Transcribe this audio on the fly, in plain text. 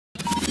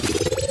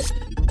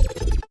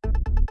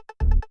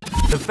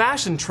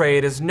fashion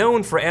trade is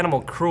known for animal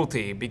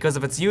cruelty because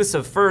of its use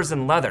of furs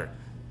and leather.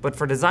 But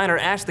for designer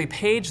Ashley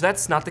Page,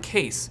 that's not the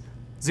case.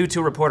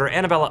 ZooToo reporter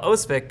Annabella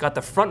Osvik got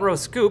the front row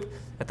scoop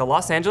at the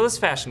Los Angeles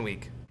Fashion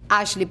Week.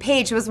 Ashley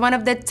Page was one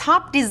of the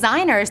top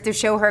designers to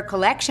show her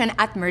collection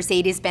at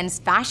Mercedes-Benz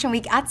Fashion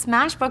Week at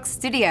Smashbox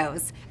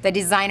Studios. The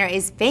designer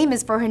is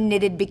famous for her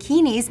knitted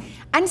bikinis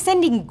and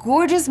sending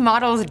gorgeous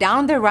models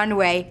down the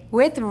runway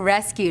with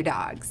rescue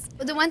dogs.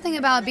 The one thing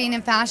about being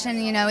in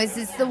fashion, you know, is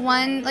it's the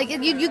one, like,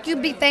 you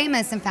could be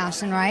famous in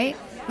fashion, right?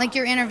 Like,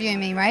 you're interviewing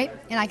me, right?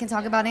 And I can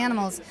talk about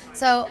animals.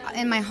 So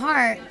in my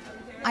heart,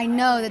 I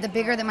know that the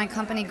bigger that my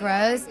company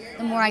grows,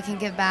 the more I can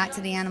give back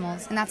to the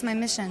animals, and that's my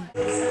mission.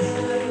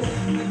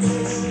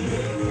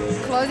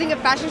 Closing a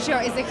fashion show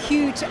is a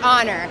huge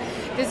honor.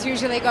 This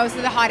usually goes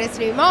to the hottest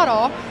new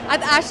model.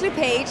 At Ashley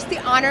Page, the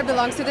honor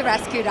belongs to the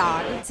rescue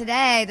dog.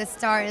 Today, the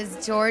star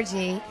is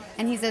Georgie,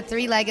 and he's a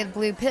three-legged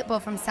blue pit bull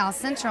from South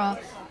Central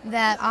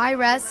that I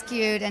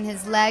rescued, and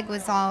his leg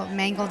was all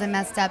mangled and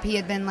messed up. He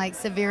had been like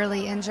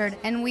severely injured,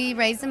 and we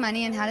raised the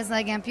money and had his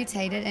leg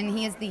amputated, and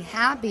he is the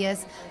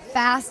happiest,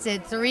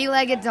 fastest,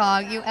 three-legged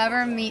dog you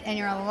ever meet in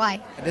your life.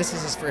 This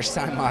is his first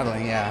time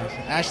modeling, yeah.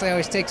 Ashley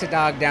always takes a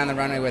dog down the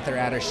runway with her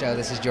at her show.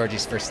 This is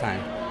Georgie's first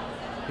time.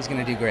 He's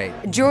gonna do great.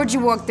 Georgie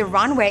walked the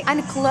runway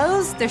and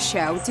closed the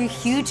show to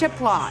huge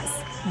applause.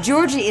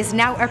 Georgie is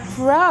now a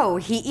pro.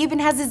 He even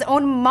has his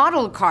own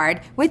model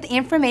card with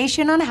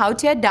information on how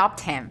to adopt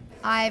him.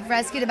 I've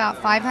rescued about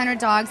 500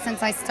 dogs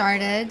since I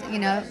started, you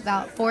know,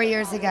 about 4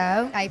 years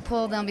ago. I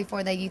pull them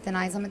before they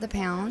euthanize them at the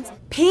pound.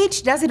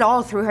 Paige does it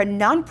all through her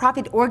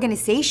nonprofit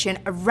organization,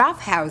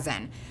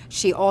 Roughhausen.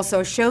 She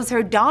also shows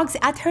her dogs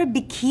at her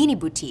bikini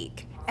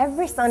boutique.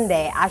 Every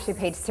Sunday, Ashley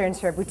Page turns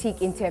her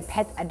boutique into a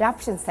pet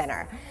adoption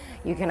center.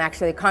 You can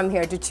actually come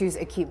here to choose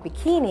a cute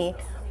bikini,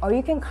 or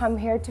you can come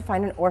here to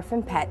find an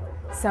orphan pet,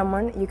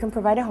 someone you can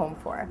provide a home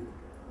for.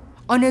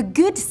 On a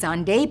good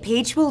Sunday,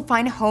 Paige will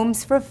find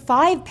homes for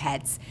 5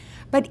 pets.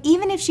 But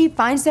even if she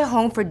finds a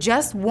home for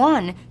just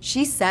one,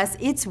 she says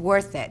it's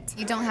worth it.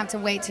 You don't have to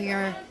wait till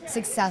you're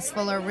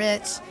successful or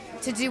rich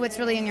to do what's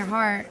really in your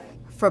heart.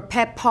 For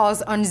Pet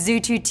Pals on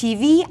ZooToo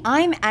TV,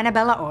 I'm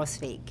Annabella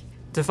Osvik.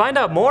 To find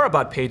out more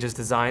about Paige's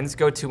designs,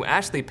 go to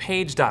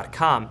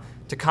ashleypage.com.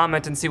 To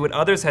comment and see what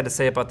others had to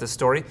say about this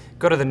story,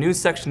 go to the news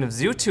section of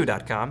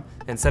ZooToo.com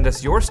and send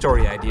us your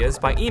story ideas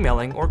by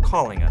emailing or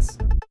calling us.